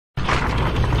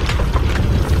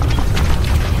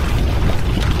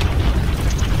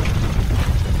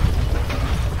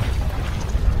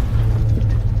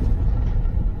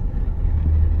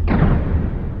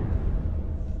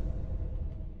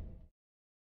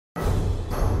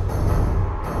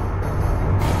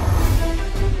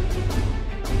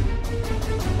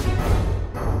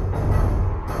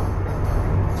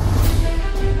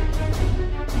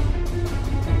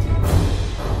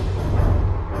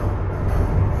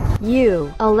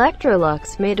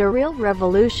Electrolux made a real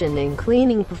revolution in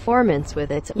cleaning performance with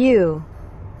its the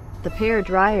pair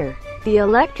dryer. The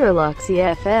Electrolux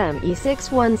EFM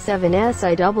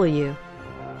E617SIW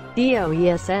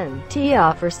DOESN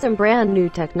offers some brand new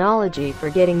technology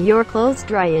for getting your clothes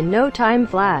dry in no time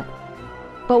flat.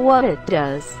 But what it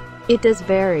does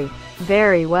very,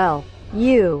 very well.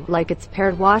 Like its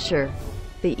paired washer,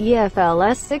 the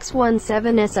EFLS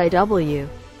 617SIW.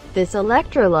 This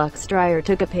Electrolux dryer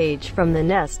took a page from the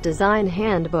Nest Design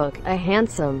Handbook. A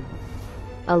handsome,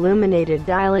 illuminated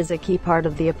dial is a key part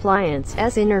of the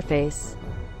appliance's interface.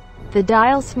 The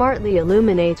dial smartly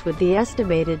illuminates with the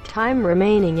estimated time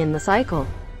remaining in the cycle.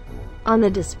 On the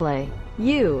display,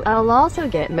 you'll also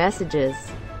get messages,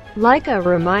 like a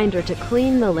reminder to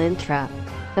clean the lint trap.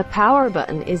 The power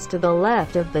button is to the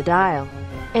left of the dial,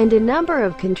 and a number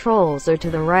of controls are to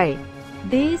the right.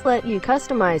 These let you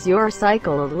customize your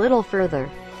cycle a little further,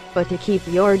 but to keep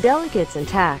your delicates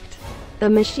intact. The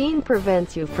machine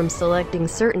prevents you from selecting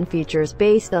certain features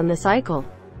based on the cycle.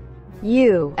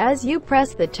 As you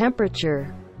press the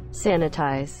temperature,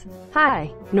 sanitize,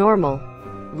 high, normal,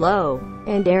 low,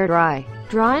 and air dry,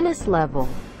 dryness level,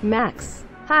 max,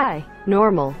 high,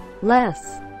 normal,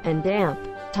 less, and damp,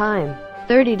 time,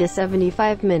 30 to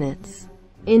 75 minutes,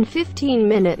 in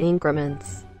 15-minute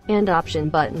increments, and option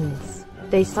buttons.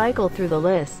 They cycle through the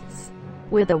lists,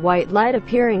 with a white light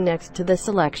appearing next to the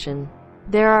selection.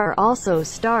 There are also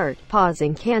start, pause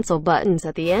and cancel buttons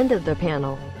at the end of the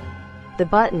panel. The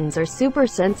buttons are super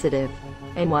sensitive,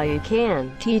 and while you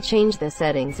can change the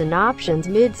settings and options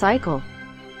mid-cycle,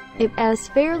 it's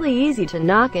fairly easy to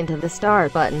knock into the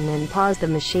start button and pause the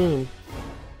machine.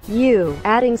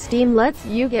 Adding steam lets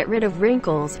you get rid of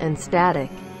wrinkles and static.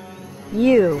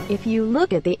 If you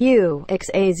look at the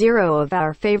XA0 of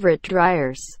our favorite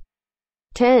dryers,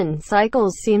 10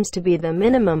 cycles seems to be the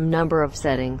minimum number of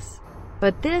settings.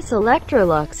 But this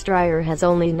Electrolux dryer has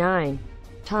only 9.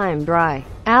 Time dry.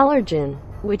 Allergen,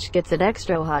 which gets it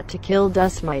extra hot to kill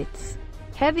dust mites.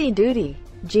 Heavy duty.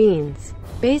 Jeans.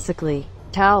 Basically,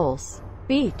 towels.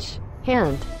 Beach.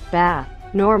 Hand. Bath.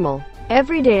 Normal.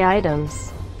 Everyday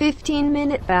items.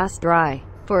 15-minute fast dry.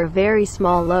 For a very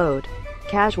small load.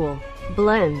 Casual.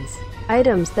 Blends.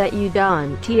 Items that you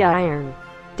don't iron.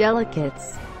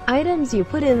 Delicates. Items you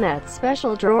put in that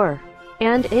special drawer.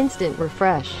 And instant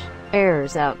refresh.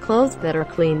 Airs out clothes that are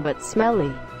clean but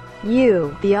smelly.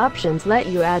 The options let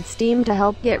you add steam to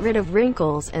help get rid of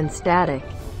wrinkles and static.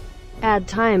 Add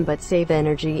time but save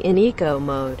energy in eco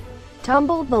mode.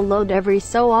 Tumble the load every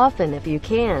so often if you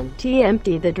can.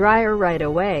 Empty the dryer right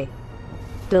away.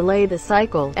 Delay the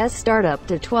cycle as start up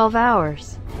to 12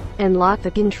 hours. And lock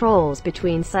the controls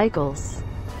between cycles.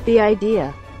 The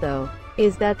idea, though,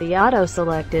 is that the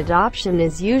auto-selected option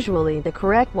is usually the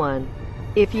correct one,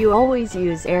 if you always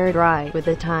use air dry with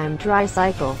a time dry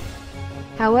cycle.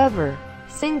 However,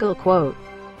 single quote,